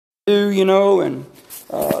do, you know, and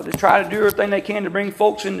they try to do everything they can to bring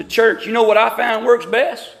folks into church. You know what I found works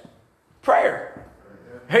best? Prayer.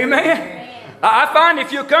 Amen. I find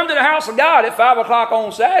if you come to the house of God at 5 o'clock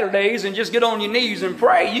on Saturdays and just get on your knees and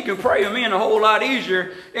pray, you can pray them in a whole lot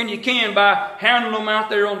easier than you can by handling them out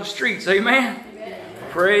there on the streets. Amen?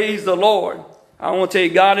 Praise the Lord. I want to tell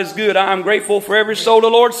you, God is good. I'm grateful for every soul the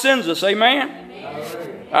Lord sends us. Amen?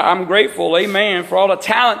 I'm grateful, amen, for all the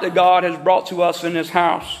talent that God has brought to us in this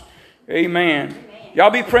house. Amen. Y'all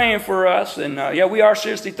be praying for us. And we are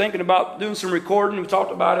seriously thinking about doing some recording. We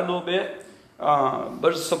talked about it a little bit. But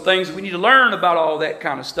there's some things we need to learn about all that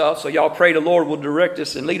kind of stuff. So y'all pray the Lord will direct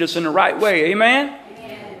us and lead us in the right way. Amen?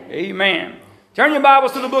 Amen. Turn your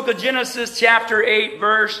Bibles to the book of Genesis chapter 8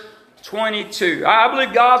 verse 22. I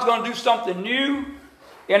believe God's going to do something new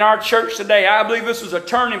in our church today. I believe this is a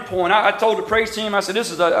turning point. I told the praise team, I said,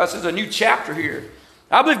 this is a new chapter here.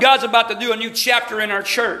 I believe God's about to do a new chapter in our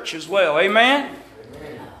church as well. Amen?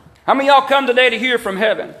 How many of y'all come today to hear from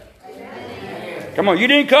heaven? Amen. Come on, you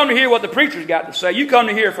didn't come to hear what the preacher's got to say. You come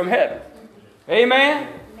to hear from heaven. Amen?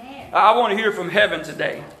 Amen. I want to hear from heaven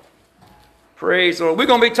today. Praise the Lord. We're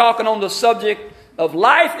going to be talking on the subject of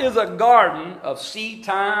life is a garden of seed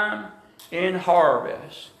time and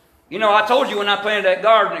harvest. You know, I told you when I planted that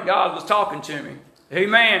garden that God was talking to me.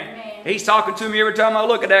 Amen. Amen. He's talking to me every time I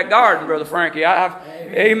look at that garden, Brother Frankie.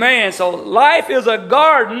 Amen. So life is a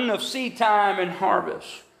garden of seed time and harvest.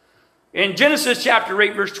 In Genesis chapter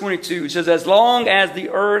 8 verse 22, it says, as long as the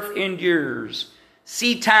earth endures,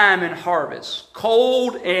 seed time and harvest,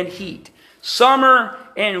 cold and heat, summer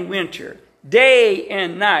and winter, day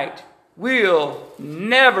and night will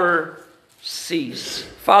never cease.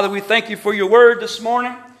 Father, we thank you for your word this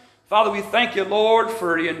morning. Father, we thank you, Lord,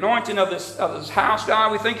 for the anointing of this house,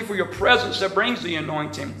 God. We thank you for your presence that brings the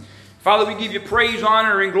anointing. Father, we give you praise,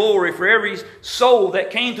 honor, and glory for every soul that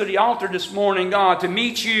came to the altar this morning, God, to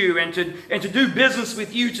meet you and to do business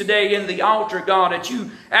with you today in the altar, God, that you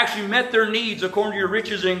actually met their needs according to your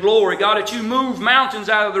riches and glory. God, that you moved mountains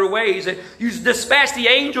out of their ways, that you dispatched the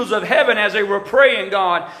angels of heaven as they were praying,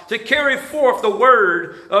 God, to carry forth the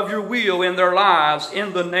word of your will in their lives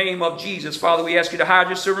in the name of Jesus. Father, we ask you to hide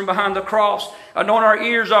your servant behind the cross. Anoint our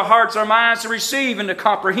ears, our hearts, our minds to receive and to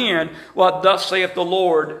comprehend what thus saith the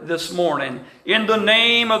Lord this morning. In the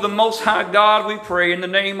name of the Most High God we pray. In the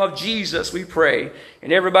name of Jesus we pray.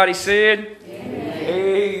 And everybody said, amen.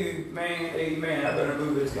 Amen. Amen. I better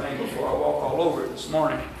move this thing before I walk all over it this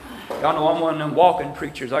morning. Y'all know I'm one of them walking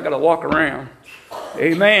preachers. I got to walk around.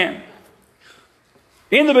 Amen.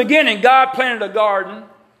 In the beginning, God planted a garden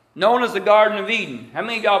known as the Garden of Eden. How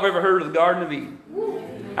many of y'all have ever heard of the Garden of Eden?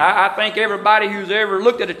 I think everybody who's ever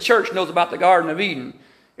looked at a church knows about the Garden of Eden.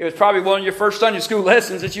 It was probably one of your first Sunday school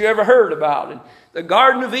lessons that you ever heard about. And the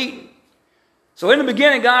Garden of Eden. So in the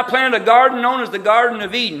beginning, God planted a garden known as the Garden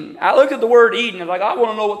of Eden. I looked at the word Eden and I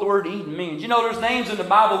want to know what the word Eden means. You know, there's names in the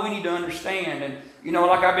Bible we need to understand. And, you know,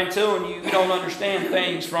 like I've been telling you, we don't understand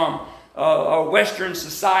things from our Western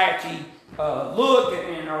society look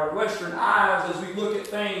and our Western eyes as we look at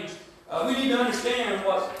things. We need to understand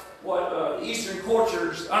what Eastern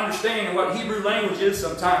cultures understand and what Hebrew language is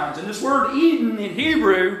sometimes. And this word Eden in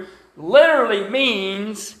Hebrew literally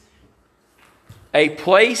means a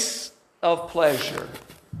place of pleasure.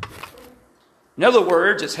 In other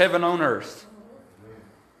words, it's heaven on earth.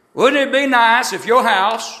 Wouldn't it be nice if your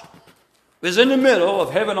house was in the middle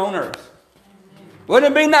of heaven on earth?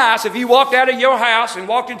 Wouldn't it be nice if you walked out of your house and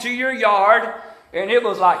walked into your yard and it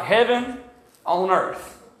was like heaven on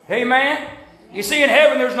earth? Amen? You see, in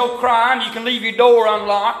heaven there's no crime. You can leave your door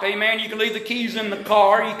unlocked. Amen. You can leave the keys in the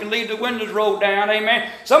car. You can leave the windows rolled down. Amen.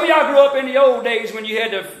 Some of y'all grew up in the old days when you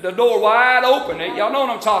had the door wide open. Y'all know what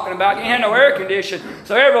I'm talking about. You had no air conditioning.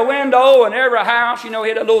 So every window and every house, you know,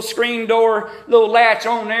 had a little screen door, little latch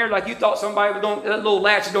on there, like you thought somebody was going, that little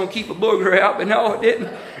latch is going to keep a booger out. But no, it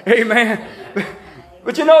didn't. Amen.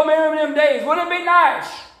 But you know, remember them days. Wouldn't it be nice?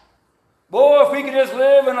 Boy, if we could just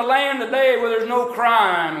live in a land today where there's no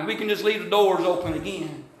crime and we can just leave the doors open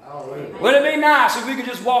again. Wouldn't it be nice if we could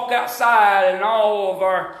just walk outside and all of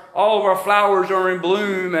our flowers are in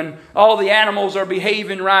bloom and all the animals are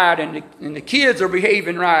behaving right and the kids are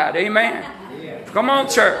behaving right. Amen. Yeah. Come on,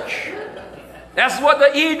 church. That's what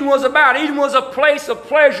the Eden was about. Eden was a place of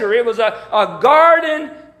pleasure. It was a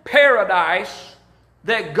garden paradise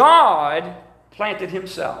that God planted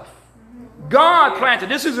himself. God planted.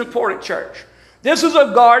 This is important, church. This is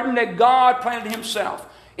a garden that God planted himself.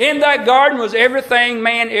 In that garden was everything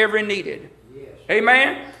man ever needed. Yes.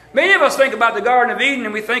 Amen? Many of us think about the Garden of Eden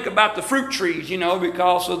and we think about the fruit trees, you know,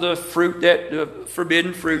 because of the fruit, the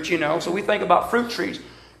forbidden fruit, you know. So we think about fruit trees.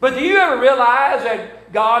 But do you ever realize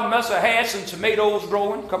that God must have had some tomatoes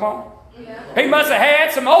growing? Come on. Yeah. He must have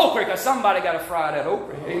had some okra, because somebody got to fry that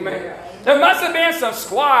okra. Amen. There must have been some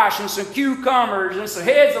squash and some cucumbers and some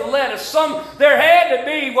heads of lettuce. There had to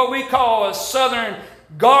be what we call a southern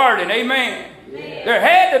garden. Amen. Yeah. There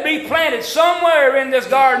had to be planted somewhere in this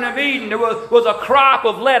Garden of Eden. There was a crop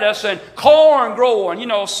of lettuce and corn growing. You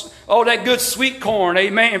know, oh, that good sweet corn.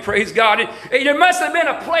 Amen. Praise God. There must have been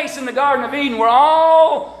a place in the Garden of Eden where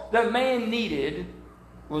all that man needed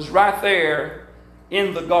was right there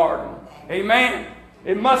in the garden. Amen.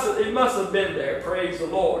 It must have been there. Praise the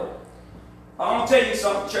Lord. I want to tell you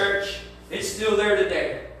something, church. It's still there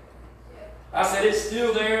today. I said it's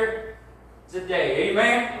still there today.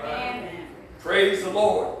 Amen. Amen. Praise the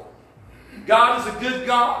Lord. God is a good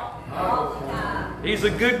God. He's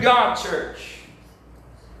a good God, church.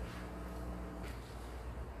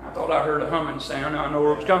 I thought I heard a humming sound. Now I know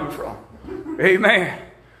where it was coming from. Amen.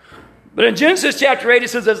 But in Genesis chapter 8, it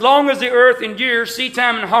says, as long as the earth endures,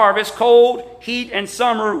 seedtime and harvest, cold, heat, and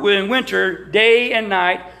summer, and winter, day and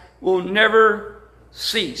night, will never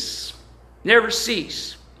cease. Never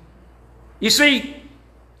cease. You see,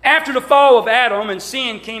 after the fall of Adam and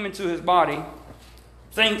sin came into his body,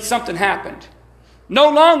 something happened. No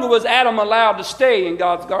longer was Adam allowed to stay in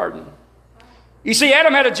God's garden. You see,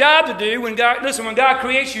 Adam had a job to do. When God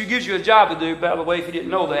creates you, he gives you a job to do, by the way, if you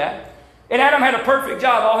didn't know that. And Adam had a perfect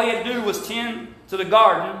job. All he had to do was tend to the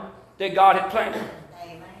garden that God had planted.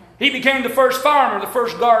 Amen. He became the first farmer, the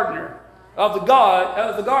first gardener of the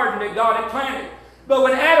garden that God had planted. But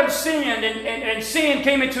when Adam sinned and sin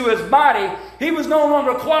came into his body, he was no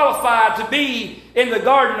longer qualified to be in the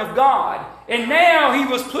garden of God. And now he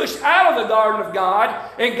was pushed out of the garden of God.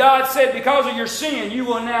 And God said, because of your sin, you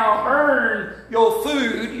will now earn your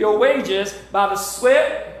food, your wages, by the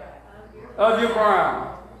sweat of your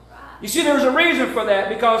brow. You see, there's a reason for that,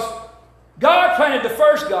 because God planted the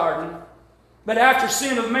first garden, but after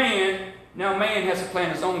sin of man, now man has to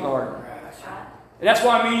plant his own garden. And that's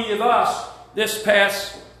why many of us this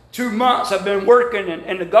past 2 months have been working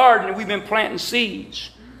in the garden, and we've been planting seeds.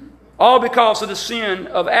 All because of the sin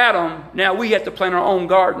of Adam, now we have to plant our own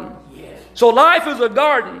garden. So life is a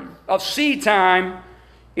garden of seed time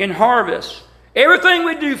and harvest. Everything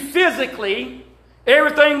we do physically,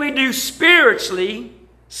 everything we do spiritually,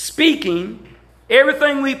 speaking,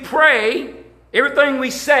 everything we pray, everything we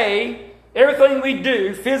say, everything we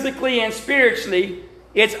do physically and spiritually,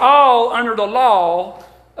 it's all under the law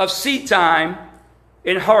of seed time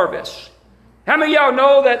and harvest. How many of y'all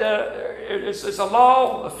know that it's a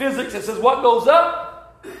law of physics that says what goes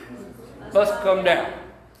up must come down?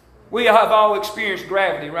 We have all experienced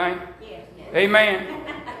gravity, right? Yes. Amen.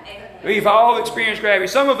 We've all experienced gravity.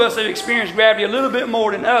 Some of us have experienced gravity a little bit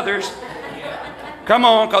more than others. Come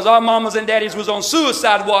on, because our mamas and daddies was on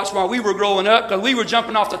suicide watch while we were growing up, because we were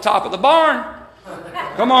jumping off the top of the barn.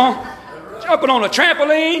 Come on. Jumping on a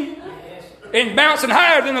trampoline and bouncing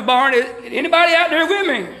higher than the barn. Anybody out there with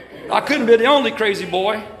me? I couldn't be the only crazy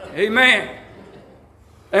boy. Amen.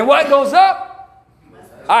 And what goes up,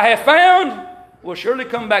 I have found, will surely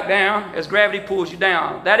come back down as gravity pulls you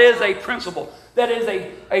down. That is a principle. That is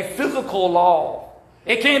a physical law.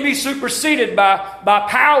 It can't be superseded by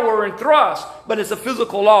power and thrust, but it's a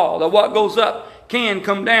physical law that what goes up can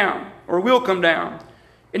come down or will come down.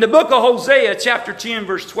 In the book of Hosea, chapter 10,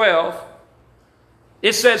 verse 12,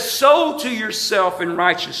 it says, sow to yourself in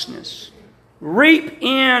righteousness, reap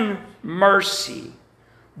in mercy,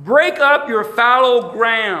 break up your fallow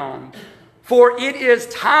ground, for it is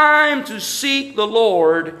time to seek the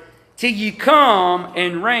Lord till ye come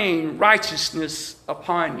and rain righteousness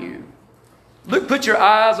upon you. Look, put your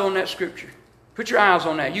eyes on that scripture. Put your eyes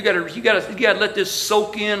on that. You gotta let this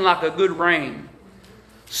soak in like a good rain.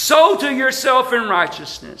 Sow to yourself in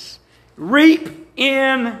righteousness. Reap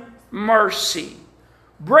in mercy.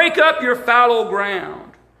 Break up your fallow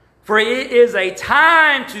ground. For it is a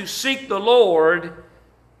time to seek the Lord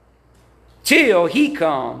till he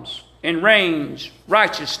comes and rains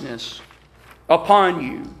righteousness upon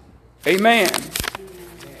you. Amen.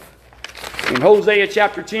 In Hosea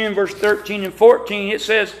chapter 10, verse 13 and 14, it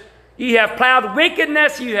says, ye have plowed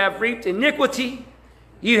wickedness, you have reaped iniquity,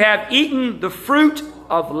 you have eaten the fruit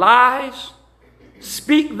of lies.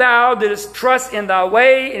 Speak thou didst trust in thy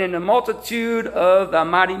way and in the multitude of thy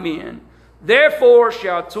mighty men. Therefore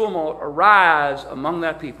shall tumult arise among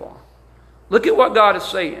thy people. Look at what God is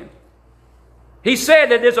saying. He said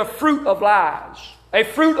that there's a fruit of lies. A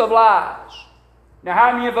fruit of lies. Now,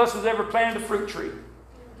 how many of us has ever planted a fruit tree?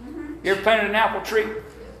 You ever planted an apple tree?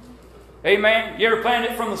 Amen. You ever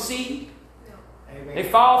planted it from a seed? They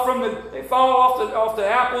fall off the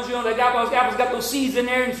apples. You know, they got those apples, got those seeds in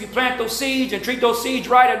there, and if you plant those seeds and treat those seeds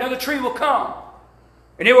right, another tree will come,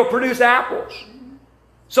 and it will produce apples.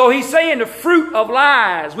 So he's saying the fruit of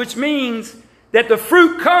lies, which means that the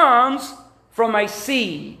fruit comes from a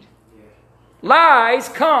seed. Lies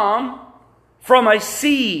come from a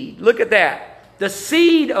seed. Look at that. The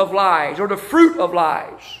seed of lies, or the fruit of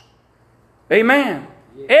lies. Amen.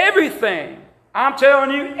 Everything, I'm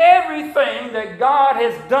telling you, everything that God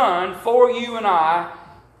has done for you and I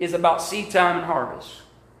is about seed time and harvest.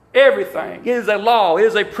 Everything. It is a law. It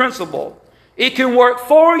is a principle. It can work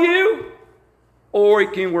for you or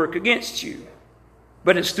it can work against you.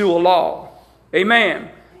 But it's still a law. Amen.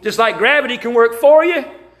 Just like gravity can work for you,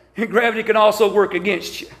 and gravity can also work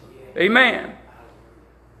against you. Amen.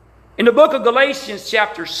 In the book of Galatians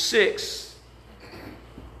chapter 6,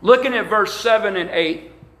 looking at verse 7 and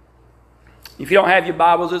 8. If you don't have your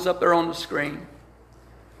Bibles, it's up there on the screen.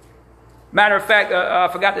 Matter of fact, I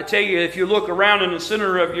forgot to tell you, if you look around in the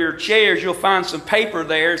center of your chairs, you'll find some paper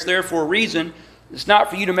there. It's there for a reason. It's not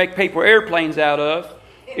for you to make paper airplanes out of.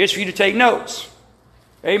 It's for you to take notes.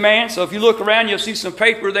 Amen. So if you look around, you'll see some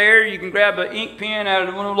paper there. You can grab an ink pen out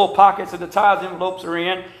of one of the little pockets that the tithes envelopes are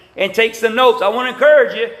in and take some notes. I want to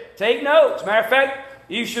encourage you, take notes. Matter of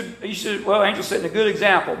fact, you should, well, Angel's setting a good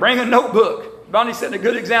example. Bring a notebook. Bonnie's setting a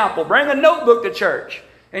good example. Bring a notebook to church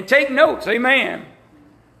and take notes. Amen.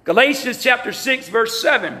 Galatians chapter 6, verse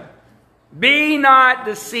 7. Be not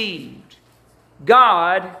deceived.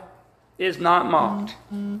 God is not mocked.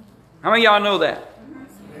 How many of y'all know that?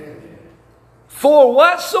 For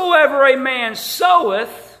whatsoever a man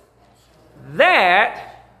soweth,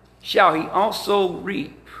 that shall he also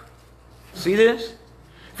reap. See this?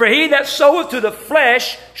 For he that soweth to the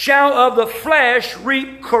flesh shall of the flesh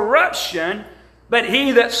reap corruption, but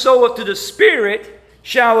he that soweth to the Spirit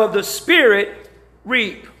shall of the Spirit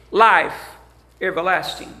reap life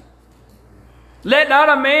everlasting. Let not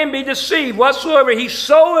a man be deceived. Whatsoever he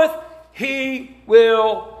soweth, he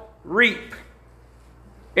will reap.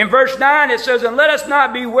 In verse 9 it says, and let us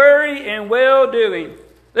not be weary in well-doing.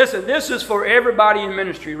 Listen, this is for everybody in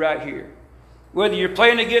ministry right here. Whether you're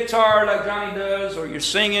playing the guitar like Johnny does, or you're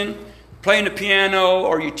singing, playing the piano,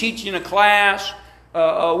 or you're teaching a class,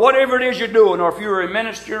 whatever it is you're doing, or if you're a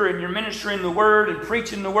minister and you're ministering the Word and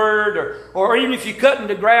preaching the Word, or even if you're cutting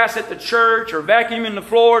the grass at the church or vacuuming the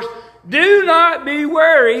floors, do not be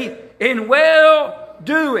weary in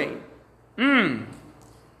well-doing.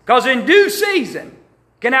 Because in due season,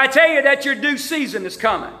 can I tell you that your due season is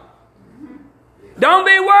coming? Don't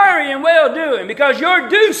be weary in well-doing, because your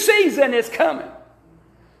due season is coming.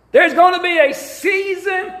 There's going to be a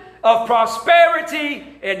season of prosperity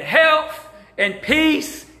and health and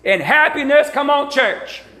peace and happiness. Come on,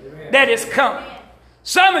 church. Amen. That is coming.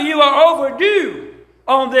 Some of you are overdue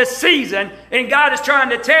on this season, and God is trying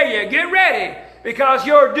to tell you, get ready, because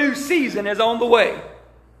your due season is on the way.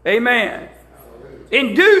 Amen.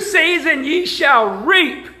 In due season ye shall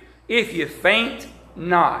reap if you faint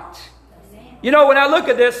not. You know, when I look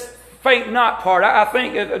at this faint not part, I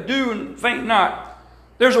think of do and faint not.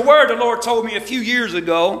 There's a word the Lord told me a few years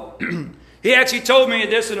ago. He actually told me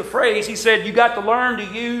this in a phrase. He said, you got to learn to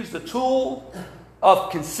use the tool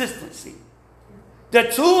of consistency. The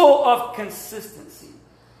tool of consistency.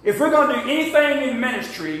 If we're going to do anything in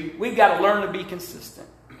ministry, we've got to learn to be consistent.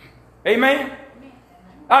 Amen?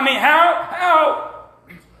 I mean,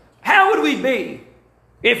 how would we be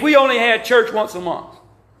if we only had church once a month?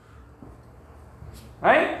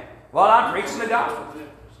 Right? Well, I'm preaching the gospel.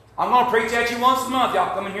 I'm going to preach at you once a month.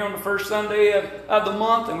 Y'all come in here on the first Sunday of the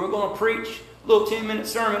month, and we're going to preach a little 10-minute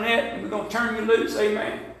sermonette, and we're going to turn you loose.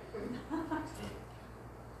 Amen.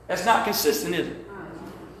 That's not consistent, is it?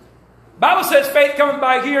 Bible says faith cometh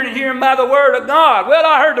by hearing, and hearing by the word of God. Well,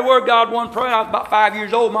 I heard the word of God one prayer. I was about 5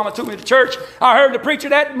 years old. Mama took me to church. I heard the preacher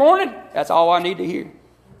that morning. That's all I need to hear.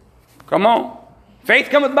 Come on. Faith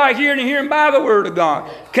cometh by hearing, and hearing by the word of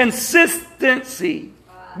God. Consistency.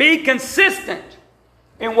 Be consistent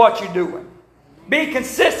in what you're doing. Be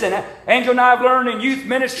consistent. Angel and I have learned in youth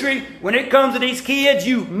ministry, when it comes to these kids,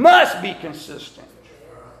 you must be consistent.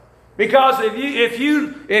 Because if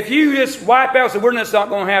you just wipe out and say, we're just not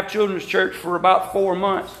going to have children's church for about 4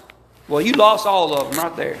 months, well, you lost all of them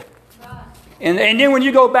right there. And then when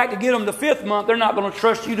you go back to get them the 5th month, they're not going to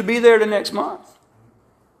trust you to be there the next month.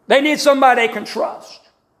 They need somebody they can trust.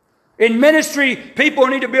 In ministry, people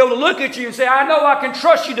need to be able to look at you and say, I know I can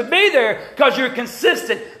trust you to be there because you're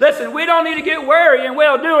consistent. Listen, we don't need to get weary in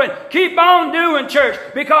well-doing. Keep on doing, church,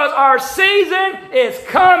 because our season is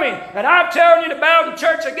coming. And I'm telling you about the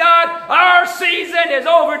church of God, our season is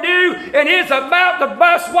overdue and it's about to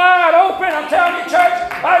bust wide open. I'm telling you, church,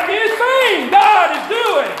 a new thing God is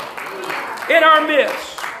doing in our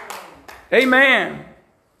midst. Amen.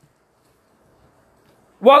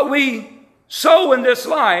 What we sow in this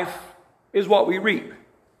life is what we reap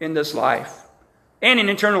in this life and in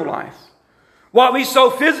eternal life. What we sow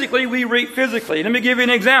physically, we reap physically. Let me give you an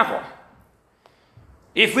example.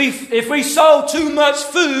 If we sow too much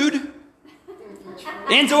food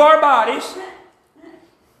into our bodies,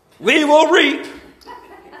 we will reap.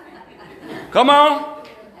 Come on.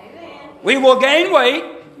 We will gain weight.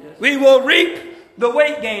 We will reap the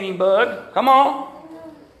weight gaining bug. Come on.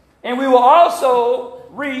 And we will also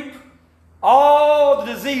reap all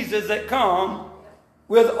the diseases that come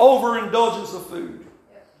with overindulgence of food.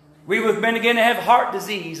 We would begin to have heart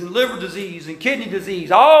disease and liver disease and kidney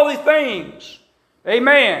disease, all these things.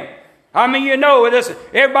 Amen. I mean, you know, listen,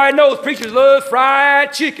 everybody knows preachers love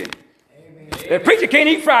fried chicken. Amen. The preacher can't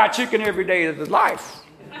eat fried chicken every day of his life,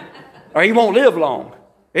 or he won't live long.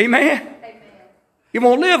 Amen. Amen. You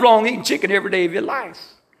won't live long eating chicken every day of your life.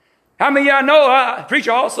 How many of y'all know a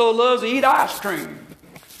preacher also loves to eat ice cream?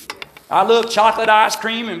 I love chocolate ice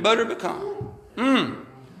cream and butter pecan.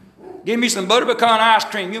 Give me some butter pecan ice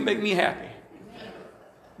cream. You'll make me happy.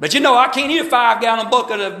 But you know, I can't eat a 5-gallon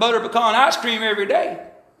bucket of butter pecan ice cream every day.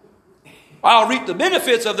 I'll reap the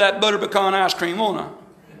benefits of that butter pecan ice cream, won't I?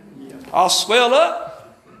 I'll swell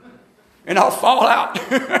up and I'll fall out.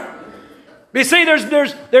 But you see,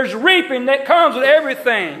 there's reaping that comes with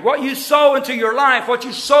everything. What you sow into your life, what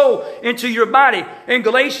you sow into your body. In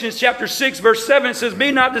Galatians chapter 6, verse 7, it says,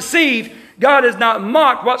 be not deceived. God is not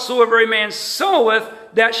mocked. Whatsoever a man soweth,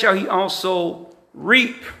 that shall he also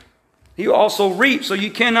reap. He also reap, so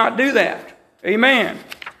you cannot do that. Amen.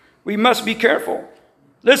 We must be careful.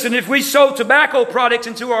 Listen, if we sow tobacco products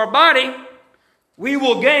into our body, we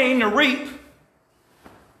will gain and reap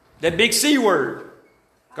that big C word.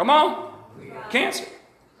 Come on. Cancer.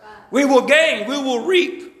 We will gain, we will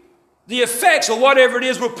reap the effects of whatever it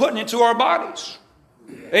is we're putting into our bodies.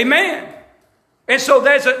 Amen. And so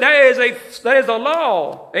that is a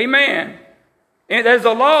law. Amen. And there's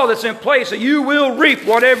a law that's in place that you will reap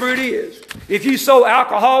whatever it is. If you sow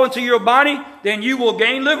alcohol into your body, then you will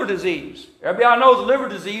gain liver disease. Everybody knows liver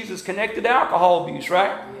disease is connected to alcohol abuse,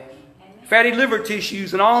 right? Fatty liver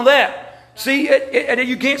tissues and all that. See, and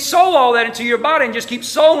you can't sow all that into your body and just keep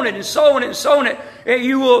sowing it and sowing it and sowing it. And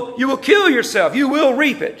you will kill yourself. You will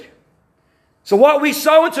reap it. So what we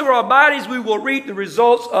sow into our bodies, we will reap the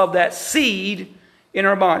results of that seed in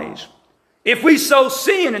our bodies. If we sow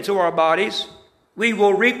sin into our bodies, we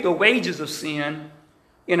will reap the wages of sin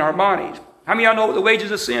in our bodies. How many of y'all know what the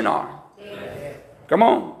wages of sin are? Yeah. Come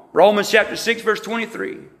on. Romans chapter 6, verse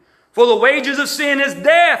 23. For the wages of sin is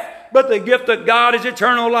death, but the gift of God is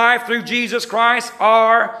eternal life through Jesus Christ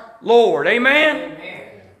our Lord. Amen?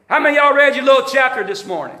 Amen. How many of y'all read your little chapter this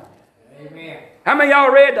morning? Amen. How many of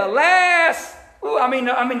y'all read the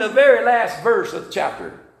the very last verse of the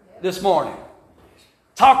chapter this morning?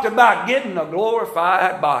 Talked about getting a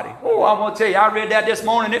glorified body. Oh, I'm going to tell you, I read that this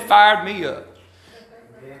morning. It fired me up.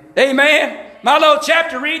 Amen. My little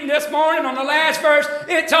chapter reading this morning on the last verse,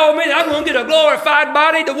 it told me that I'm going to get a glorified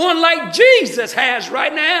body, the one like Jesus has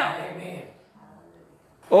right now. Amen.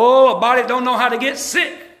 Oh, a body don't know how to get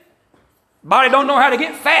sick. A body don't know how to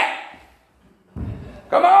get fat.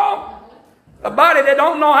 Come on. A body that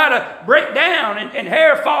don't know how to break down and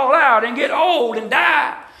hair fall out and get old and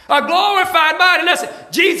die. A glorified body. Listen,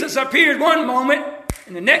 Jesus appeared one moment,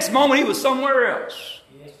 and the next moment he was somewhere else.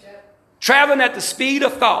 Traveling at the speed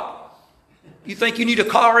of thought. You think you need a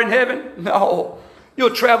car in heaven? No.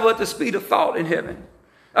 You'll travel at the speed of thought in heaven.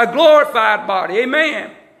 A glorified body.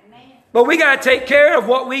 Amen. Amen. But we got to take care of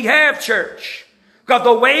what we have, church. Because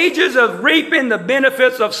the wages of reaping the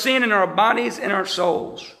benefits of sin in our bodies and our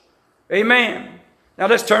souls. Amen. Now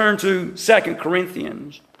let's turn to 2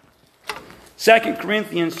 Corinthians. 2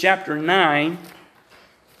 Corinthians chapter 9.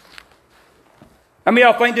 How many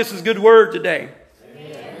of y'all think this is a good word today?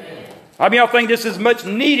 How many of y'all think this is much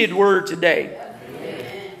needed word today?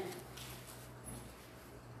 Amen.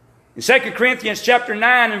 In 2 Corinthians chapter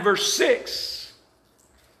 9 and verse 6,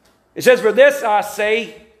 it says, for this I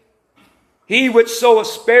say, he which soweth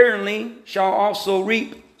sparingly shall also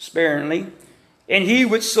reap sparingly, and he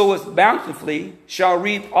which soweth bountifully shall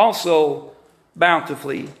reap also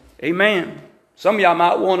bountifully. Amen. Some of y'all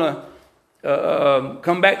might want to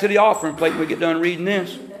come back to the offering plate when we get done reading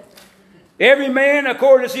this. Every man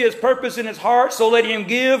according to his purpose in his heart, so let him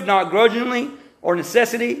give, not grudgingly or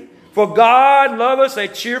necessity. For God loveth a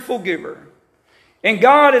cheerful giver. And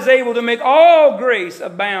God is able to make all grace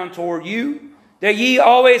abound toward you, that ye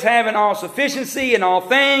always having all sufficiency in all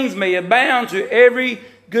things may abound to every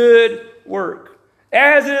good work.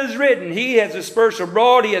 As it is written, he has dispersed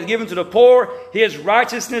abroad, he has given to the poor, his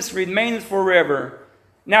righteousness remaineth forever.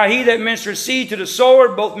 Now he that ministereth seed to the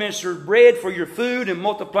sower, both ministereth bread for your food, and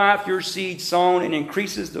multiplieth your seed sown, and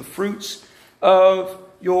increases the fruits of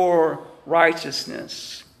your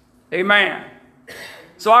righteousness. Amen.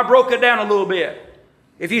 So I broke it down a little bit.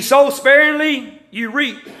 If you sow sparingly, you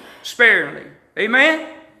reap sparingly. Amen?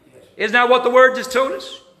 Isn't that what the word just told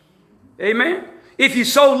us? Amen? If you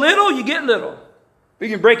sow little, you get little. We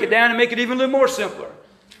can break it down and make it even a little more simpler.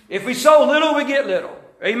 If we sow little, we get little.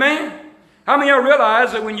 Amen? How many of you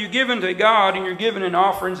realize that when you're giving to God and you're giving in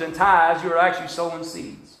offerings and tithes, you're actually sowing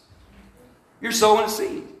seeds? You're sowing a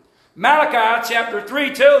seed. Malachi chapter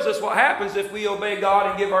 3 tells us what happens if we obey God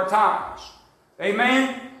and give our tithes.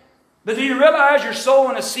 Amen? But do you realize you're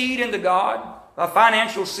sowing a seed into God? A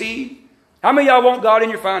financial seed? How many of y'all want God in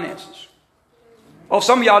your finances? Oh,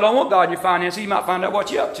 some of y'all don't want God in your finances. You might find out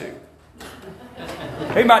what you're up to.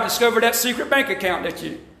 He might discover that secret bank account that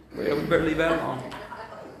you... Well, we better leave that alone.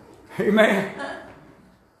 Amen.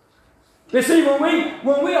 You see, when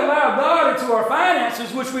we allow God into our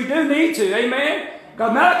finances, which we do need to, amen,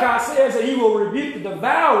 because Malachi says that he will rebuke the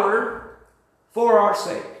devourer for our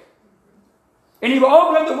sake. And he will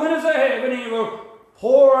open up the windows of heaven and he will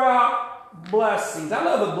pour out blessings. I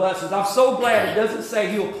love the blessings. I'm so glad it doesn't say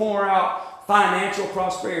he will pour out financial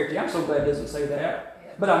prosperity. I'm so glad it doesn't say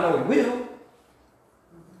that. But I know he will.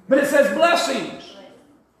 But it says blessings.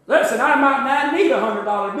 Listen, I might not need a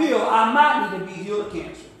 $100 bill. I might need to be healed of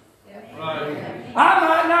cancer. Right. I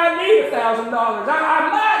might not need $1,000. I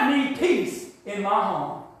might need peace in my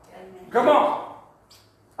home. Come on.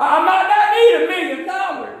 I might not need $1 million.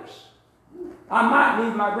 I might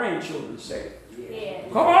need my grandchildren saved. Yeah.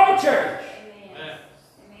 Come on, church. Amen.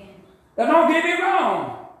 Now, don't get me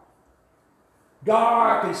wrong.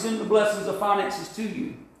 God can send the blessings of finances to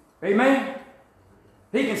you. Amen.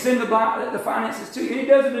 He can send the finances to you. And he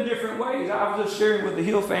does it in different ways. I was just sharing with the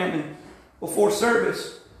Hill family before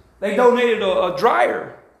service. They donated a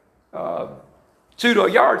dryer to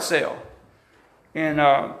a yard sale. And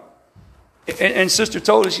Sister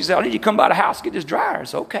told us, she said, I need you to come by the house and get this dryer.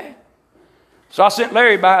 It's okay. So I sent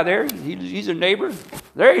Larry by there. He's a neighbor.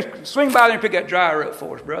 Larry, swing by there and pick that dryer up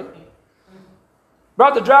for us, brother.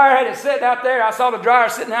 Brought the dryer, had it sitting out there. I saw the dryer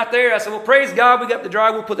sitting out there. I said, well, praise God, we got the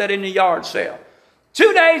dryer. We'll put that in the yard sale.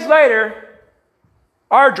 2 days later,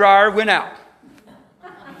 our dryer went out.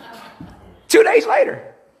 2 days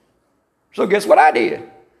later. So guess what I did?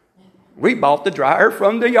 We bought the dryer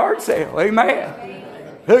from the yard sale. Amen.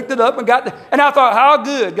 Hooked it up and got and I thought, how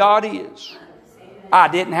good God is. I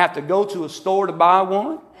didn't have to go to a store to buy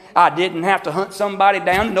one. I didn't have to hunt somebody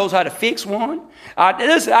down that knows how to fix one. I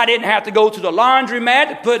didn't have to go to the laundromat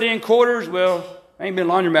to put in quarters. Well, I ain't been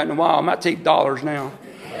laundromat in a while. I might take dollars now.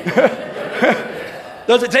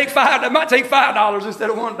 Does it take $5? It might take $5 instead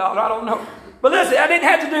of $1. I don't know. But listen, I didn't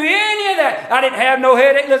have to do any of that. I didn't have no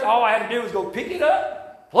headache. Listen, all I had to do was go pick it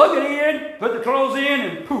up, plug it in, put the clothes in,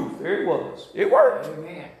 and poof, there it was. It worked.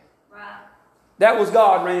 Amen. Right. That was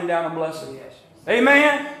God raining down a blessing. Yes.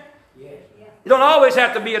 Amen. Yes. You don't always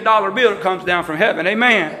have to be a dollar bill that comes down from heaven.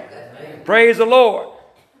 Amen. Amen. Praise the Lord.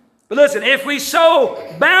 But listen, if we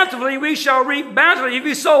sow bountifully, we shall reap bountifully. If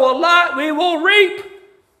we sow a lot, we will reap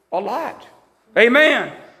a lot.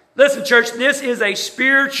 Amen. Listen, church, this is a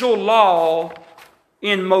spiritual law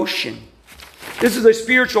in motion. This is a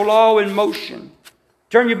spiritual law in motion.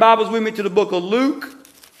 Turn your Bibles with me to the book of Luke,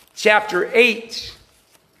 chapter 8.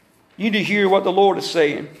 You need to hear what the Lord is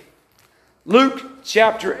saying. Luke,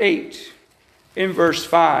 chapter 8, in verse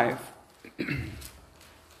 5.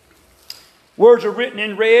 Words are written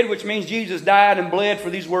in red, which means Jesus died and bled for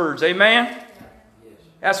these words. Amen?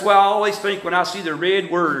 That's why I always think when I see the red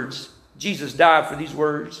words, Jesus died for these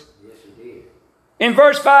words. Yes, he did. In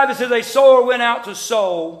verse 5, it says, a sower went out to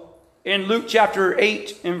sow. In Luke chapter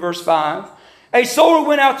 8, in verse 5. A sower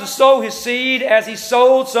went out to sow his seed. As he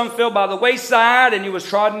sowed, some fell by the wayside, and he was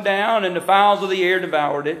trodden down, and the fowls of the air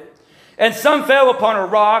devoured it. And some fell upon a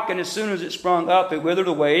rock, and as soon as it sprung up, it withered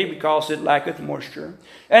away, because it lacketh moisture.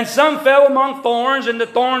 And some fell among thorns, and the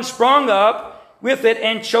thorns sprung up with it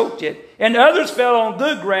and choked it. And others fell on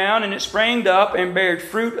good ground, and it sprang up and bare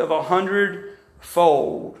fruit of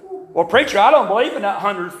 100-fold. Well, preacher, I don't believe in that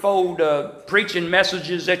 100-fold preaching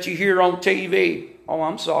messages that you hear on TV. Oh,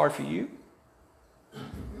 I'm sorry for you.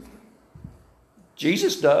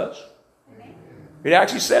 Jesus does. It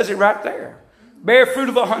actually says it right there. Bear fruit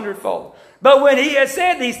of 100-fold. But when he had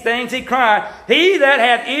said these things, he cried, he that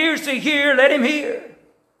hath ears to hear, let him hear.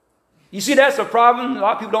 You see, that's a problem. A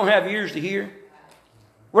lot of people don't have ears to hear.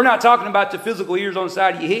 We're not talking about the physical ears on the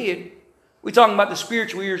side of your head. We're talking about the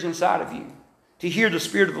spiritual ears inside of you to hear the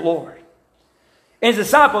Spirit of the Lord. And his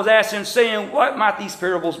disciples asked him, saying, what might these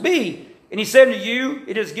parables be? And he said to you,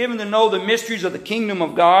 it is given to know the mysteries of the kingdom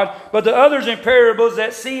of God, but to others in parables,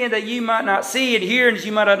 that see and that ye might not see, and hear and that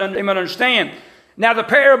ye might not understand. Now the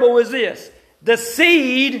parable is this. The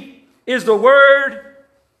seed is the word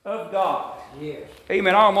of God. Yes.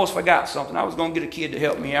 Amen. I almost forgot something. I was going to get a kid to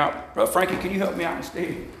help me out. Brother Frankie, can you help me out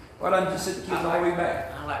instead? Why don't you just sit the kids all the way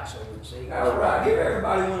back? I like sowing seeds. All right. Give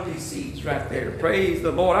everybody one of these seeds right there. Praise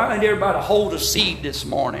the Lord. I need everybody to hold a seed this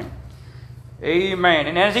morning. Amen.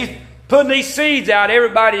 And as he's putting these seeds out,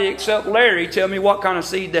 everybody except Larry tell me what kind of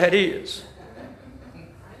seed that is.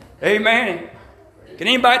 Amen. Can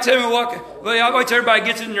anybody tell me what? Well, I'll wait till everybody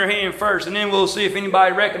gets it in their hand first, and then we'll see if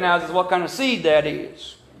anybody recognizes what kind of seed that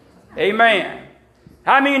is. Amen.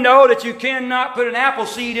 How many know that you cannot put an apple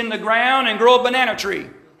seed in the ground and grow a banana tree?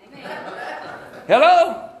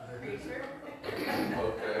 Hello?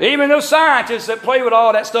 Even those scientists that play with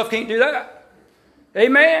all that stuff can't do that.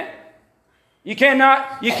 Amen. You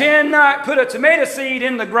cannot put a tomato seed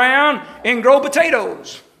in the ground and grow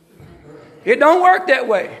potatoes. It don't work that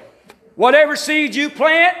way. Whatever seed you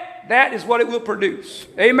plant, that is what it will produce.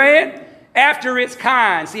 Amen. After its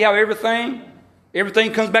kind. See how everything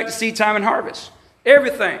comes back to seed time and harvest.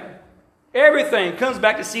 Everything comes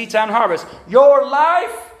back to seed time and harvest. Your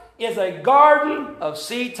life is a garden of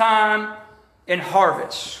seed time and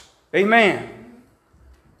harvest. Amen.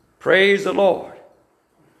 Praise the Lord.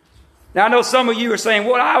 Now I know some of you are saying,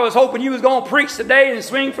 well, I was hoping you was going to preach today and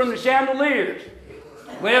swing from the chandeliers.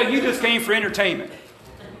 Well, you just came for entertainment.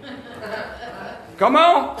 Come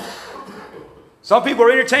on. Some people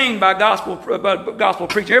are entertained by gospel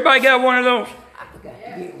preaching. Everybody got one of those?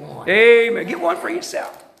 Get one. Amen. Get one for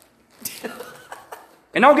yourself.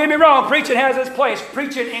 And don't get me wrong, preaching has its place.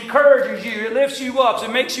 Preaching encourages you. It lifts you up.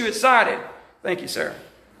 It makes you excited. Thank you, sir.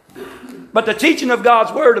 But the teaching of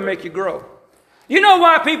God's word will make you grow. You know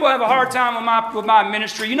why people have a hard time with my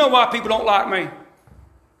ministry? You know why people don't like me?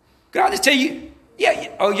 Can I just tell you?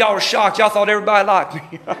 Yeah. Oh, y'all are shocked. Y'all thought everybody liked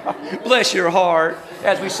me. Bless your heart,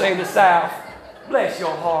 as we say in the South. Bless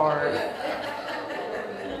your heart.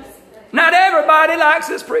 Not everybody likes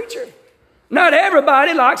this preacher. Not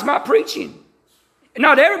everybody likes my preaching.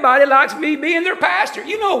 Not everybody likes me being their pastor.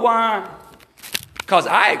 You know why? Because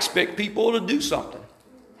I expect people to do something.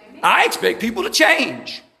 I expect people to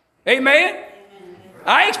change. Amen?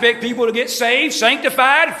 I expect people to get saved,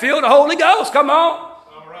 sanctified, and filled with the Holy Ghost. Come on.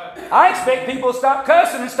 I expect people to stop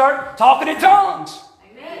cussing and start talking in tongues.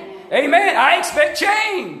 Amen. I expect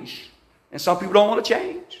change. And some people don't want to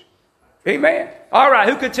change. Amen. All right,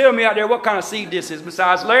 who could tell me out there what kind of seed this is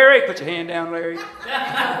besides Larry? Put your hand down, Larry.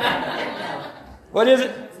 What is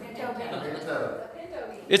it?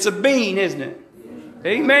 It's a bean, isn't it?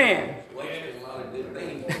 Amen.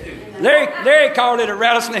 Larry called it a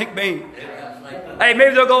rattlesnake bean. Hey,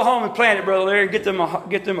 maybe they'll go home and plant it, Brother Larry, get them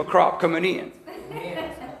a crop coming in.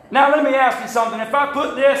 Now, let me ask you something. If I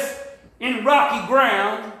put this in rocky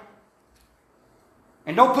ground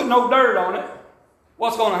and don't put no dirt on it,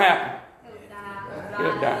 what's going to happen?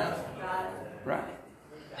 It'll die. Right.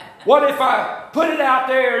 What if I put it out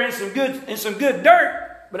there in some good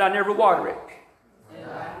dirt, but I never water it?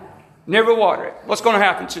 Never water it. What's going to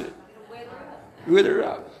happen to it? Wither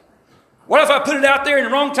up. What if I put it out there in the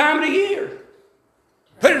wrong time of the year?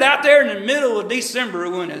 Put it out there in the middle of December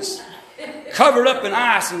when it's covered up in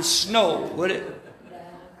ice and snow, would it?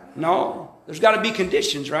 No. There's got to be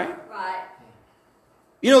conditions, right? Right.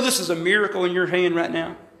 You know, this is a miracle in your hand right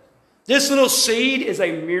now. This little seed is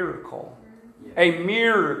a miracle. A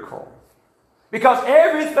miracle. Because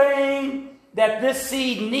everything that this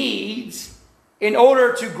seed needs in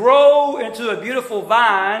order to grow into a beautiful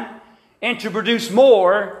vine and to produce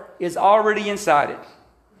more is already inside it.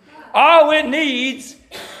 All it needs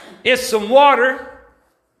is some water.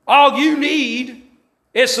 All you need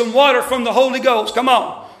is some water from the Holy Ghost. Come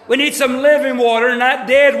on. We need some living water, not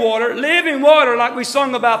dead water. Living water like we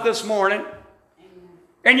sung about this morning.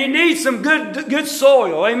 And you need some good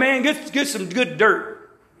soil. Amen. Get some good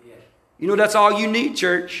dirt. You know, that's all you need,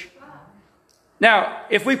 church. Now,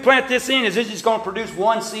 if we plant this in, is it just going to produce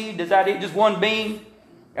one seed? Is that it? Just one bean?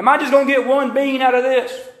 Am I just going to get one bean out of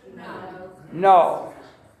this? No.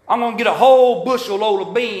 I'm going to get a whole bushel load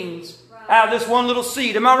of beans out of this one little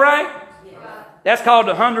seed. Am I right? That's called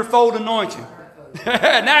the 100-fold anointing.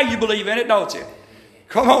 Now you believe in it, don't you?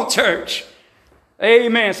 Come on, church.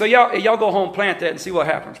 Amen. So y'all go home, plant that, and see what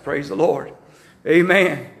happens. Praise the Lord.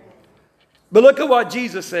 Amen. But look at what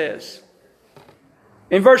Jesus says.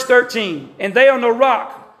 In verse 13, and they on the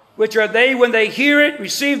rock, which are they when they hear it,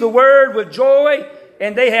 receive the word with joy,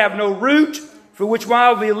 and they have no root, for which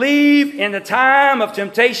while believe in the time of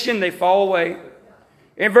temptation they fall away.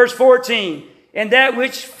 In verse 14, and that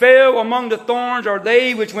which fell among the thorns are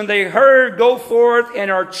they which when they heard go forth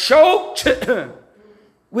and are choked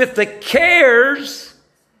with the cares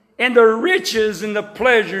and the riches and the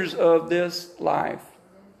pleasures of this life.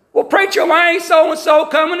 Well, preacher, why ain't so-and-so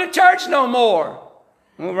coming to church no more?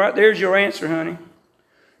 Well, right there's your answer, honey.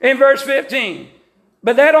 In verse 15,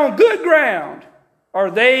 but that on good ground are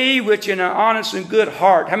they which in an honest and good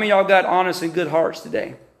heart. How many of y'all got honest and good hearts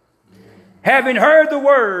today? Having heard the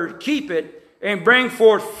word, keep it and bring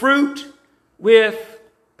forth fruit with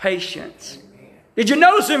patience. Did you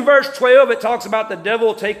notice in verse 12 it talks about the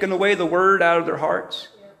devil taking away the word out of their hearts?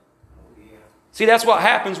 See, that's what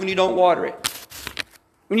happens when you don't water it.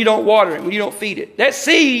 When you don't water it, when you don't feed it. That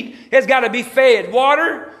seed has got to be fed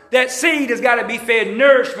water. That seed has got to be fed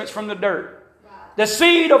nourishments from the dirt. The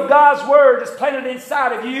seed of God's word that's planted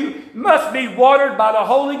inside of you must be watered by the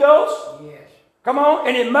Holy Ghost. Yes. Come on.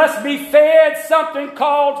 And it must be fed something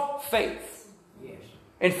called faith. Yes.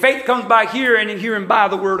 And faith comes by hearing and hearing by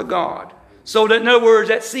the word of God. So that in other words,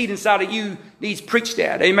 that seed inside of you needs preached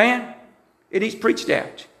at. Amen? It needs preached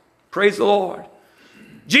at. Praise the Lord.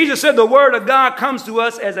 Jesus said the word of God comes to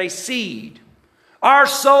us as a seed. Our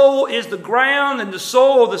soul is the ground and the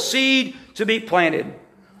soul of the seed to be planted.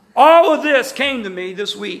 All of this came to me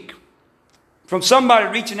this week from somebody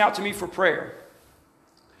reaching out to me for prayer.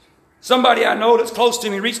 Somebody I know that's close to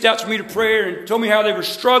me reached out to me to prayer and told me how they were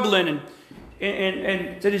struggling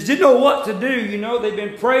and they just didn't know what to do. You know, they've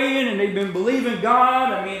been praying and they've been believing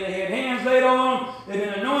God. I mean, they had hands laid on them. They've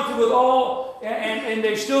been anointed with oil. And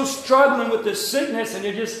they're still struggling with this sickness. And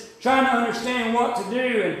they're just trying to understand what to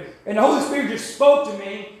do. And the Holy Spirit just spoke to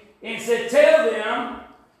me and said, tell them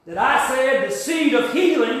that I said the seed of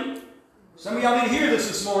healing, some of y'all need to hear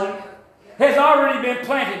this morning, has already been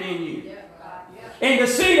planted in you. And the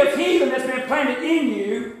seed of healing that's been planted in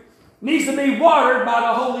you needs to be watered by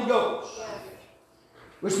the Holy Ghost.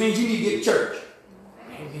 Which means you need to get to church.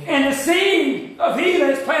 And the seed of healing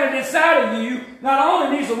that's planted inside of you not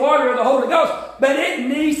only needs the water of the Holy Ghost, but it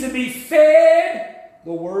needs to be fed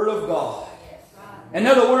the Word of God. In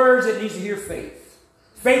other words, it needs to hear faith.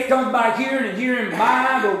 Faith comes by hearing and hearing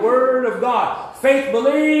by the Word of God. Faith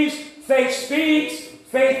believes, faith speaks,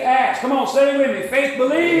 faith acts. Come on, say it with me. Faith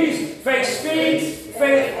believes, faith speaks,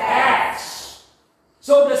 faith acts.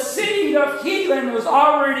 So the seed of healing was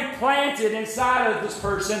already planted inside of this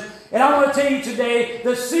person. And I want to tell you today,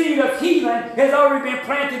 the seed of healing has already been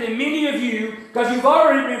planted in many of you because you've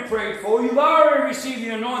already been prayed for. You've already received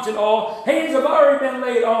the anointed oil. Hands have already been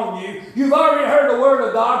laid on you. You've already heard the word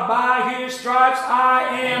of God. By His stripes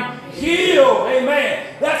I am healed.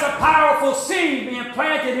 Amen. That's a powerful seed being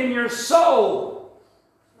planted in your soul.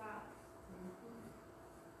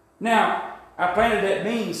 Now, I planted that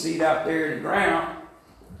bean seed out there in the ground.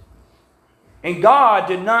 And God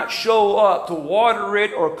did not show up to water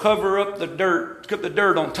it or cover up the dirt, put the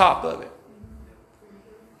dirt on top of it.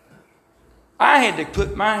 I had to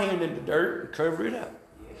put my hand in the dirt and cover it up.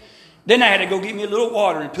 Then I had to go get me a little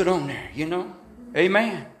water and put on there, you know.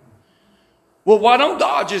 Amen. Well, why don't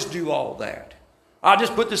God just do all that? I'll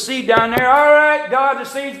just put the seed down there. All right, God, the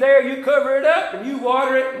seed's there. You cover it up and you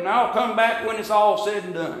water it, and I'll come back when it's all said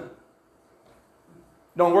and done.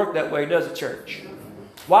 Don't work that way, does it, church?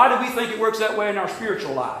 Why do we think it works that way in our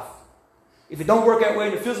spiritual life? If it don't work that way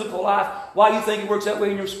in the physical life, why do you think it works that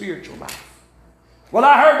way in your spiritual life? Well,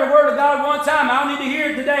 I heard the word of God one time. I don't need to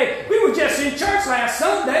hear it today. We were just in church last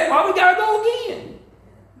Sunday. Why we got to go again?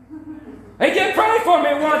 They did pray for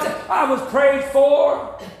me once. I was prayed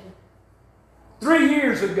for 3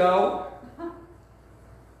 years ago.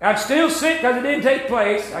 I'm still sick because it didn't take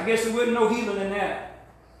place. I guess there wasn't no healing in that.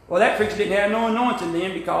 Well, that preacher didn't have no anointing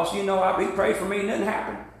then because, you know, he prayed for me and nothing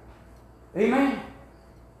happened. Amen.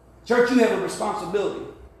 Church, you have a responsibility.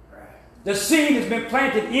 The seed has been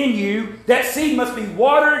planted in you. That seed must be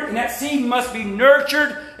watered and that seed must be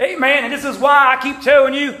nurtured. Amen. And this is why I keep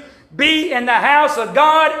telling you, be in the house of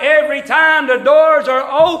God every time the doors are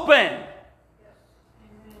open.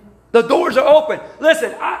 The doors are open.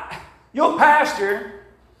 Listen, your pastor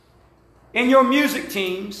and your music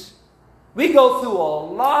teams, we go through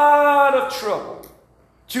a lot of trouble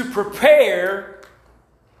to prepare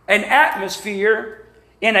an atmosphere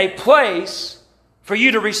in a place for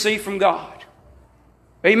you to receive from God.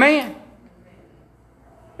 Amen.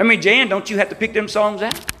 I mean, Jan, don't you have to pick them songs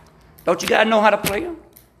out? Don't you got to know how to play them?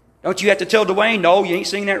 Don't you have to tell Dwayne, no, you ain't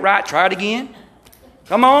singing that right, try it again?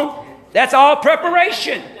 Come on. That's all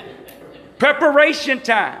preparation. Preparation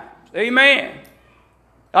time. Amen.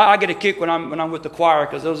 I get a kick when I'm with the choir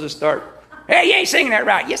because they'll just start, hey, you ain't singing that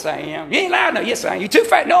right. Yes, I am. You ain't loud enough. Yes, I am. You too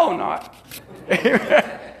fat. No, I'm not.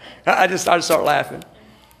 I just start laughing.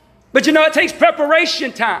 But you know, it takes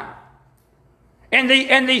preparation time. And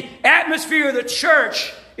the atmosphere of the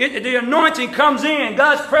church, the anointing comes in.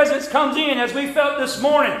 God's presence comes in as we felt this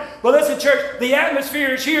morning. But listen, church, the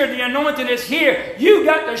atmosphere is here. The anointing is here. You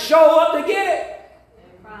got to show up to get it.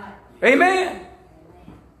 Amen.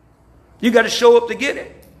 You got to show up to get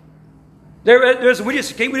it. We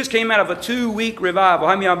just came out of a 2-week revival.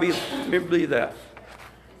 How many of y'all believe that?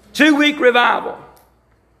 2-week revival.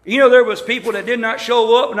 You know, there was people that did not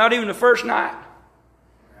show up, not even the first night.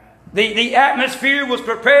 The atmosphere was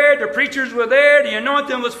prepared. The preachers were there. The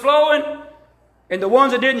anointing was flowing. And the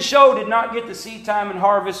ones that didn't show did not get the seed time and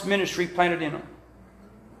harvest ministry planted in them.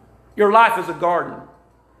 Your life is a garden.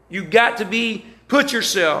 You got to put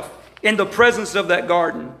yourself in the presence of that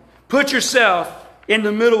garden. Put yourself in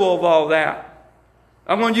the middle of all that.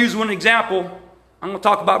 I'm going to use one example. I'm going to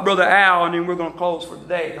talk about Brother Al, and then we're going to close for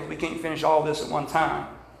today because we can't finish all this at one time.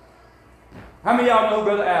 How many of y'all know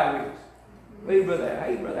Brother Al is? Hey, Brother Al.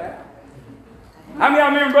 Hey, Brother Al. How many of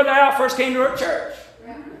y'all remember Brother Al first came to our church?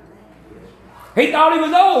 He thought he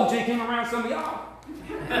was old until he came around some of y'all.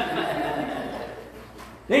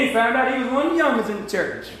 Then he found out he was one of the youngest in the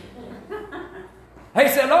church. He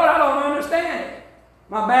said, Lord, I don't understand it.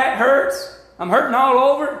 My back hurts. I'm hurting all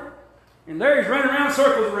over. And Larry's running around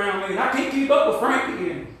circles around me. And I can't keep up with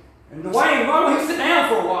Frankie. And Dwayne, why don't he sit down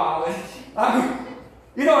for a while? And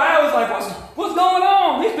I was like, what's going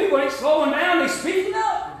on? These people ain't slowing down. They're speeding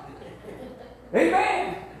up.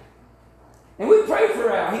 Amen. And we prayed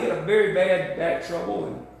for Al. He had a very bad back trouble.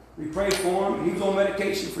 And we prayed for him. He was on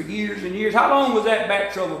medication for years and years. How long was that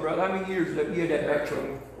back trouble, brother? How many years did you have that back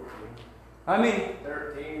trouble? How many?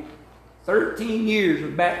 13 years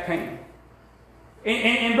of back pain.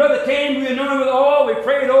 And Brother came, we anointed with oil, we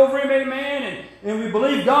prayed over him, amen, and we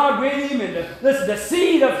believed God with him, and the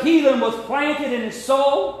seed of healing was planted in his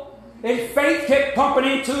soul, and faith kept pumping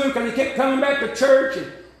into him because he kept coming back to church,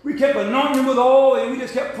 and we kept anointing him with oil, and we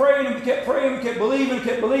just kept praying, and we kept praying, we kept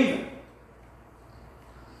believing.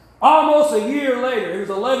 Almost a year later, it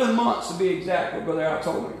was 11 months to be exact, what Brother Al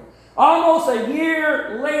told me. Almost a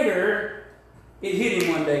year later, it hit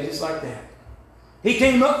him one day just like that. He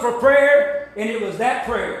came up for prayer, and it was that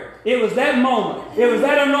prayer. It was that moment. It was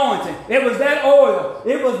that anointing. It was that oil.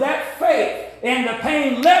 It was that faith. And the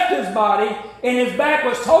pain left his body, and his back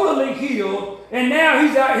was totally healed. And now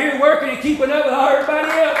he's out here working and keeping up with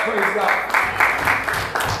everybody else, praise God.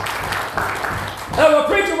 Well,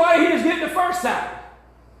 preacher, why did he just get it the first time?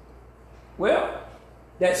 Well,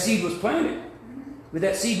 that seed was planted, but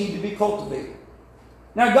that seed needed to be cultivated.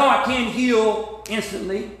 Now, God can heal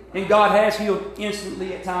instantly, and God has healed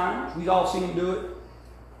instantly at times. We've all seen him do it.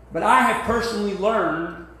 But I have personally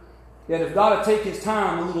learned that if God will take his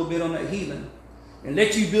time a little bit on that healing and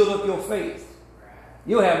let you build up your faith,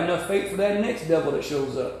 you'll have enough faith for that next devil that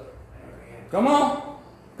shows up. Come on.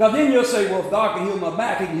 Because then you'll say, well, if God can heal my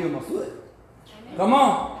back, he can heal my foot. Come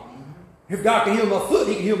on. If God can heal my foot,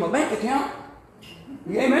 he can heal my bank account.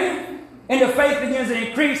 Amen. And the faith begins to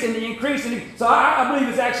increase and increase. So I believe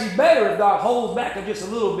it's actually better if God holds back just a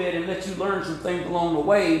little bit and lets you learn some things along the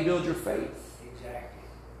way and build your faith. Exactly.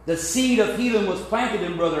 The seed of healing was planted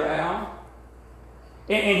in Brother Al.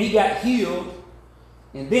 And he got healed.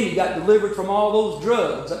 And then he got delivered from all those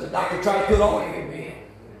drugs that the doctor tried to put on him.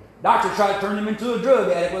 Doctor tried to turn him into a drug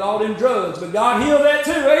addict with all them drugs. But God healed that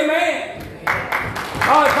too. Amen.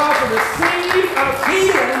 God talked of the seed of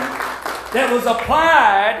healing that was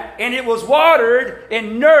applied, and it was watered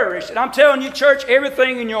and nourished. And I'm telling you, church,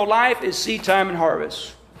 everything in your life is seed time and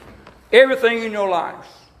harvest. Everything in your life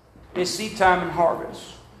is seed time and harvest.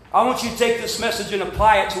 I want you to take this message and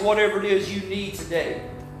apply it to whatever it is you need today.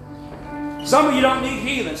 Some of you don't need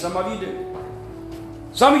healing. Some of you do.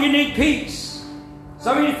 Some of you need peace.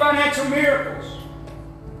 Some of you need financial miracles.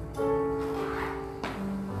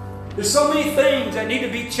 There's so many things that need to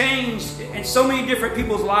be changed in so many different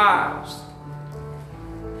people's lives.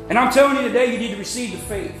 And I'm telling you today, you need to receive the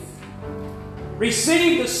faith.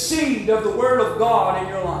 Receive the seed of the Word of God in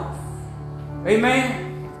your life.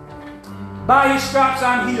 Amen? By His stripes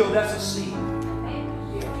I'm healed. That's a seed.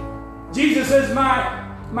 Jesus says,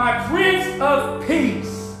 my Prince of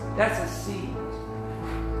Peace. That's a seed.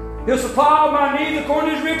 He'll supply all my needs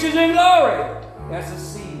according to His riches and glory. That's a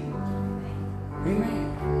seed. Amen.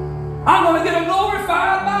 I'm going to get a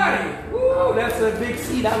glorified body. Woo, that's a big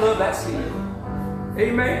seed. I love that seed.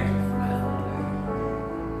 Amen.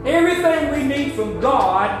 Everything we need from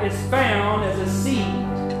God is found as a seed.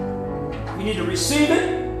 You need to receive it,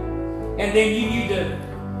 and then you need to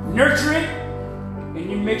nurture it,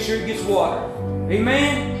 and you make sure it gets water.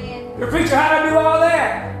 Amen? The preacher, how do I do all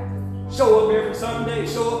that? Show up every Sunday,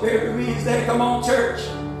 show up every Wednesday, come on church,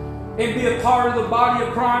 and be a part of the body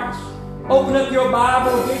of Christ. Open up your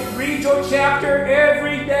Bible, read your chapter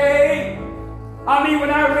every day. I mean, when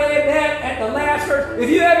I read that at the last verse, if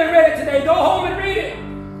you haven't read it today, go home and read it.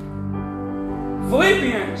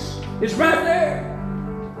 Philippians is right there.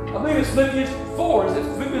 I believe it's Philippians 4. Is it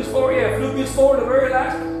Philippians 4? Yeah, Philippians 4, the very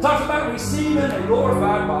last. Talks about receiving a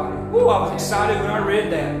glorified body. Ooh, I was excited when I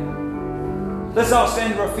read that. Let's all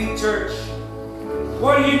stand to our feet, church.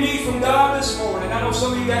 What do you need from God this morning? I know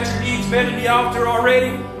some of you got your needs met at the altar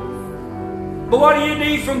already. But what do you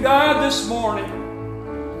need from God this morning?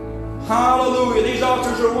 Hallelujah. These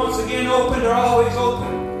altars are once again open. They're always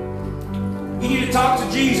open. You need to talk to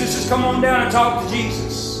Jesus. Just come on down and talk to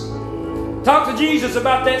Jesus. Talk to Jesus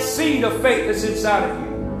about that seed of faith that's inside of you.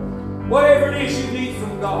 Whatever it is you need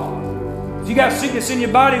from God. If you got sickness in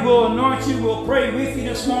your body, we'll anoint you. We'll pray with you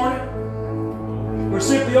this morning. We're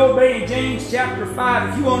simply obeying James chapter 5.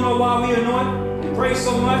 If you want to know why we anoint and pray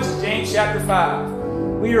so much, it's James chapter 5.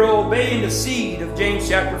 We are obeying the seed of James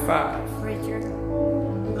chapter 5. Richard,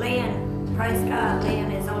 Lynn, praise God,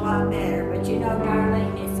 Lynn is a lot better. But you know,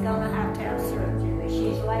 Darlene is going to have surgery.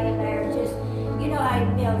 She's laying there just, you know how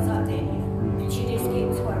it builds up in you. And she just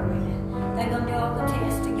keeps worrying. They're going to do all the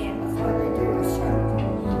tests again before they do her surgery.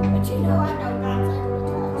 But you know, I know God's able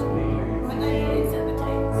to touch her. When they answer the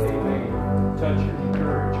test. Amen. Touch her,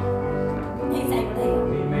 encourage her. He's able to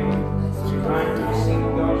help. Amen. Remind her to sing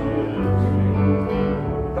God's word.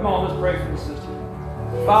 Come on, let's pray for the sister.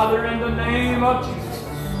 Father, in the name of Jesus,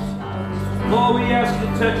 Lord, we ask you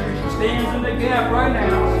to touch her. She stands in the gap right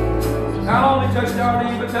now. Not only touch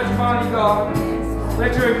Darlene, but touch Bonnie, God.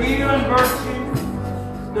 Let your healing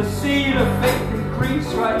virtue, the seed of faith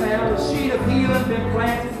increase right now. The seed of healing been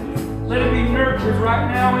planted. Let it be nurtured right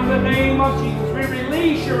now in the name of Jesus. We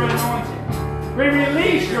release your anointing. We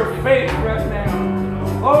release your faith right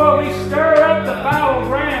now. Oh, we stir up the fallow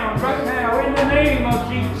ground right now in the name of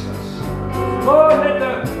Jesus. Lord, let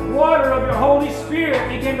the water of your Holy Spirit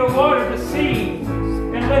begin to water the seed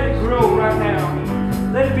and let it grow right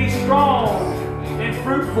now. Let it be strong and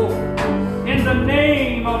fruitful in the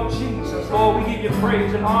name of Jesus. Lord, we give you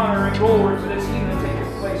praise and honor and glory for this healing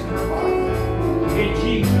taking place in our body. In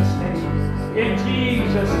Jesus' name. In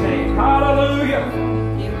Jesus' name. Hallelujah.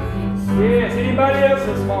 Yes, anybody else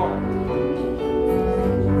this morning?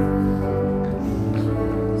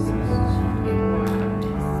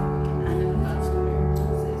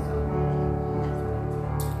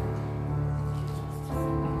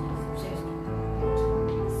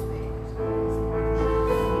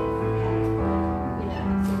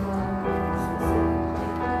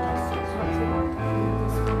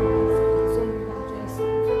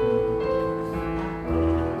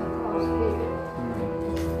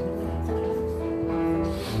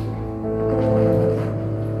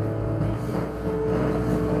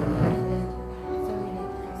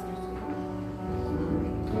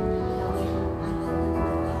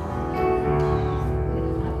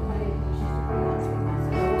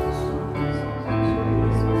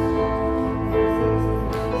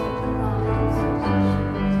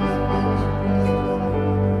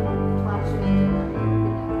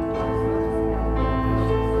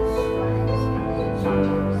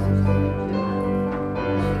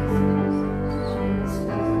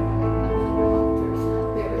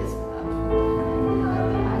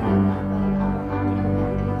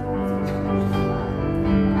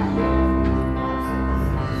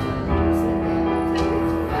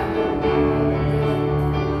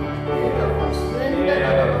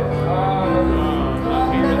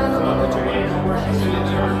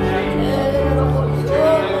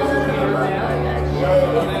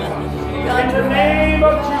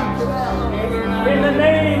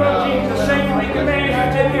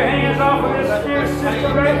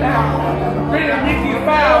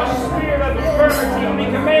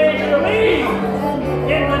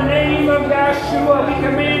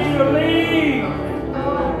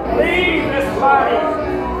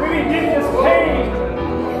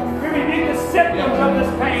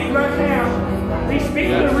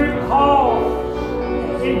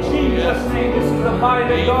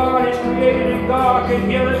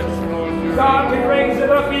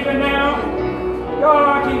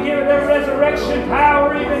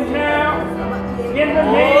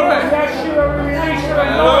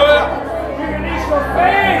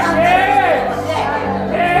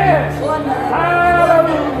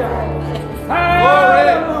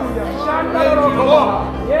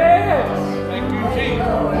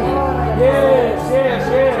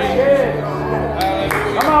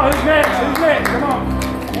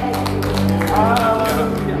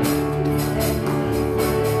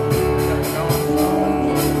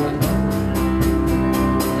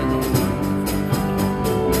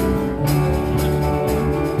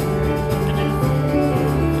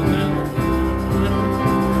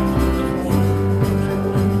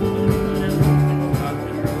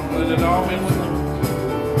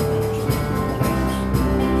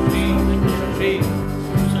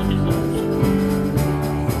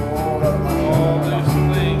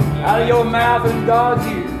 your mouth and God's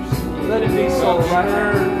ears. Let it be so right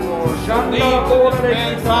now.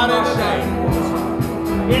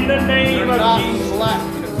 In the name of Jesus.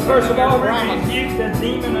 First of all, we rebuke the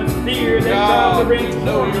demon of fear that comes to bring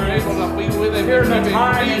torment. Here in the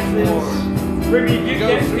time as this, we rebuke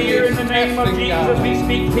that fear in the name of Jesus. We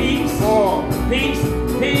speak peace, peace,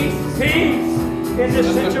 peace, peace in this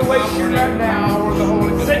situation right now.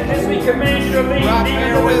 Sickness, we command you to leave.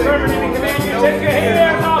 Demons of infirmity, we command you to take your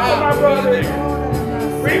hands off of my brother.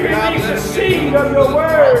 We release the seed of your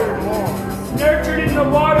word, nurtured in the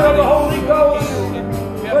water of the Holy Ghost,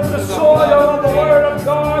 with the soil of the word of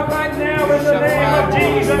God right now in the name of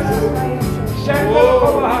Jesus.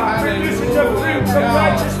 Producing the fruits of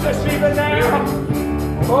righteousness even now.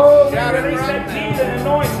 Oh, we release that healing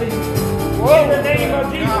anointing. In the name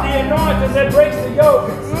of Jesus, the anointing that breaks the yoke,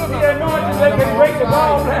 the anointing that can break the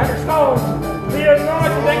gallbladder stones, the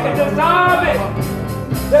anointing that can dissolve it.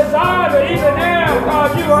 Dissolve it even now, God.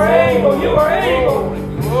 You are able. You are able.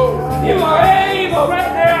 You are able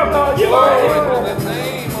right now, God. You are able. In the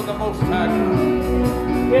name of the Most High God.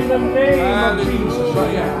 In the name of Jesus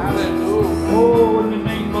right now. Hallelujah. Oh, in the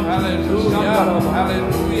name of Jesus.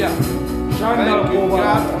 Hallelujah. Thank you,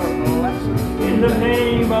 God, for blessing. In the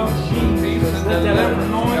name of Jesus. Let that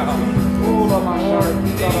anointing. Oh, my God.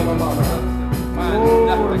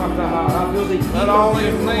 Let all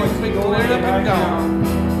these things be cleared up and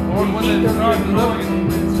gone. Lord, when they start looking,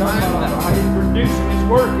 it's producing, it's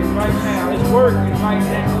working right now. It's working right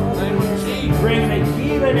now. in the name of Jesus. Bringing a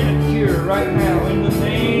healing and a cure right now in the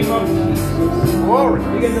name of Jesus. Glory.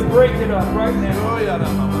 Begin to break it up right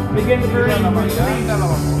now. Begin to bring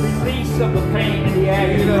release of the pain and the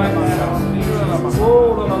agony right now.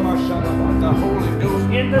 The Holy Ghost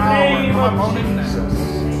In the name of Jesus.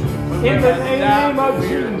 In the name of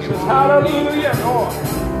Jesus. Hallelujah.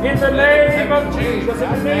 In the name of Jesus. In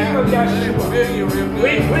the name of Yeshua.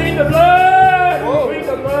 We plead the blood. We plead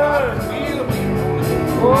the blood.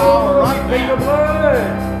 Oh, we plead the blood.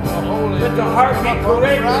 Let the heart be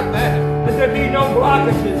corrected. Let there be no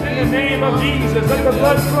blockages. In the name of Jesus. Let the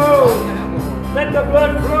blood flow. Let the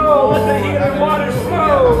blood flow. Let the healing waters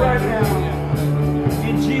flow right now.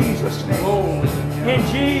 In Jesus' name. In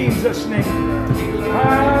Jesus' name.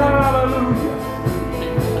 Hallelujah.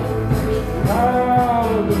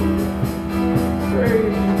 Hallelujah.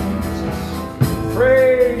 Praise you, Jesus.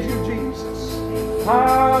 Praise you, Jesus.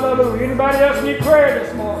 Hallelujah. Anybody else need prayer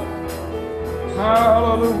this morning?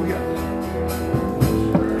 Hallelujah.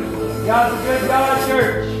 God's a good God,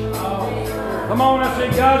 church. Come on, I say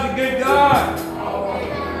God's a good God.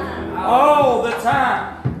 All the time.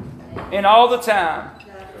 And all the time.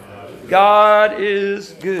 God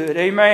is good. Amen.